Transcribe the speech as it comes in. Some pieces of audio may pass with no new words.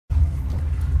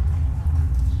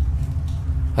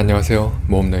안녕하세요,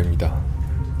 모험남입니다.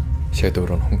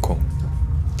 섀도우런 홍콩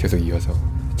계속 이어서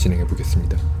진행해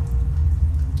보겠습니다.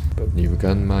 But you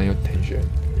got my attention.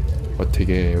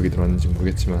 어떻게 여기 들어왔는지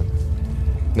모르겠지만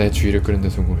내 주의를 끄는 데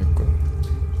성공했군.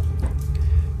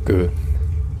 Good.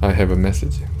 I have a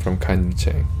message from Kindly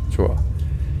Cheng. 좋아.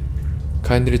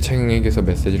 Kindly Cheng에게서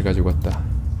메시지를 가지고 왔다.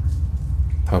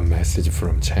 A message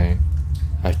from Cheng.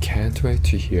 I can't wait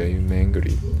to hear you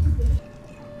angry.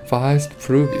 Fast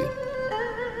prove it.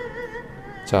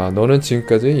 자, 너는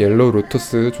지금까지 옐로우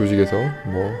로터스 조직에서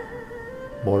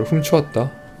뭐를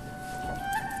훔쳐왔다.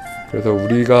 그래서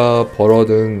우리가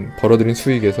벌어들인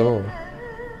수익에서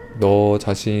너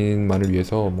자신만을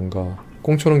위해서 뭔가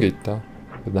꽁쳐놓은 게 있다.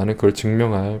 나는 그걸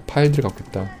증명할 파일들을 갖고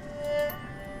있다.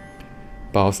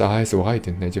 Bao's eyes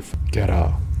widen. 이제 get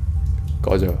out.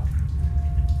 꺼져.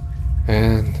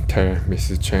 And tell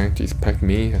Mrs. Cheng to expect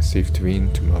me as if to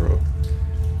win tomorrow.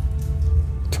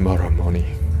 Tomorrow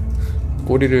morning.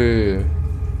 꼬리를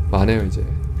마네요. 이제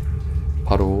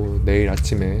바로 내일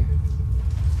아침에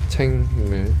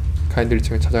카인들리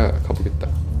챙을 찾아가 보겠다.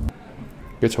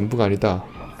 이게 전부가 아니다.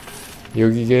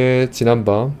 여기게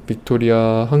지난밤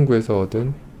빅토리아 항구에서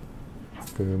얻은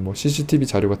그 CCTV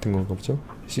자료 같은 건가 보죠.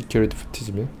 시큐리티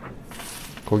푸티지면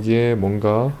거기에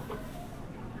뭔가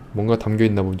담겨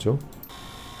있나 보죠.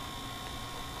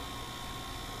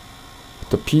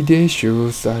 The PDA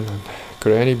shows silent.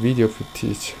 Granny video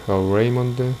footage of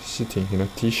Raymond sitting in a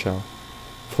tea shop,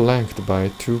 flanked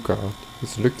by two guards,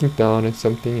 is looking down at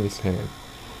something in his hand,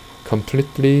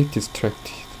 completely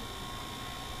distracted.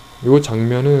 이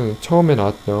장면은 처음에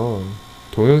나왔던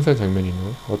동영상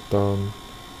장면이네요. 어떤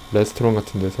레스토랑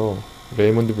같은 데서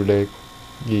레이먼드 블랙이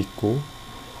있고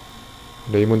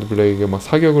레이먼드 블랙에게 막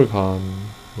사격을 가하는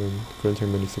그런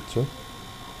장면이 있었죠.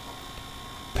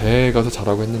 배에 가서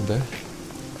자라고 했는데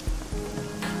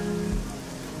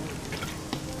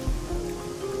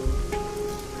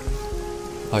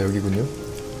아, 여기군요.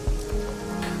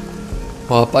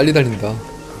 와, 빨리 달린다.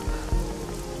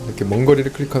 이렇게 먼 거리를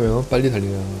클릭하면 빨리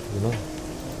달리나 보구나.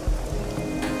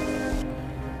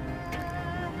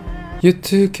 You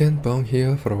two can bum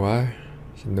here for a while.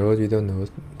 She knows you don't know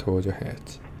towards your head.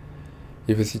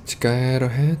 If each guy had a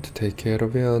hand to take care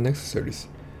of your necessaries,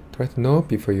 try to know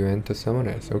before you enter someone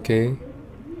else, okay?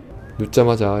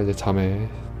 눕자마자 이제 잠에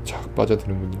쫙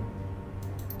빠져드는군요.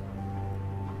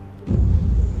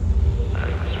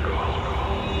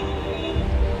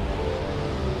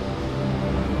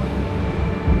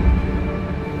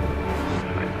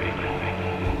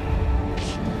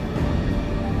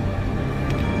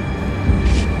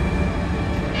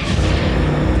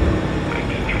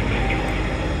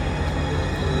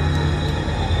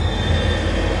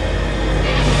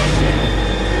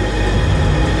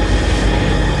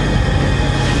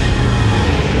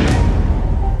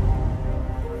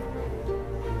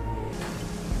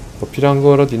 필요한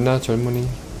거라도 있나, 젊은이?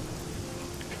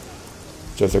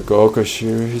 Just go,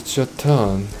 shoot, it's your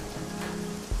turn.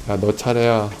 야, 너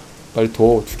차례야. 빨리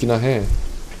도, 두기나 해.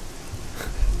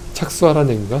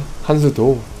 착수하라는 얘기인가? 한수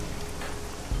도.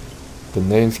 The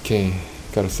name's K.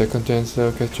 Got a second to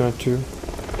answer question or two?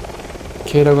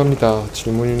 K라고 합니다.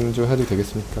 질문 좀 해도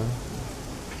되겠습니까?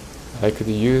 I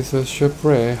could use a short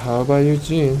break. How about you,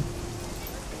 Jean?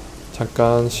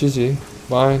 잠깐 쉬지.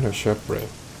 Fine, a short break.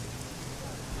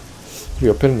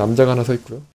 옆에는 남자가 하나 서 있고요.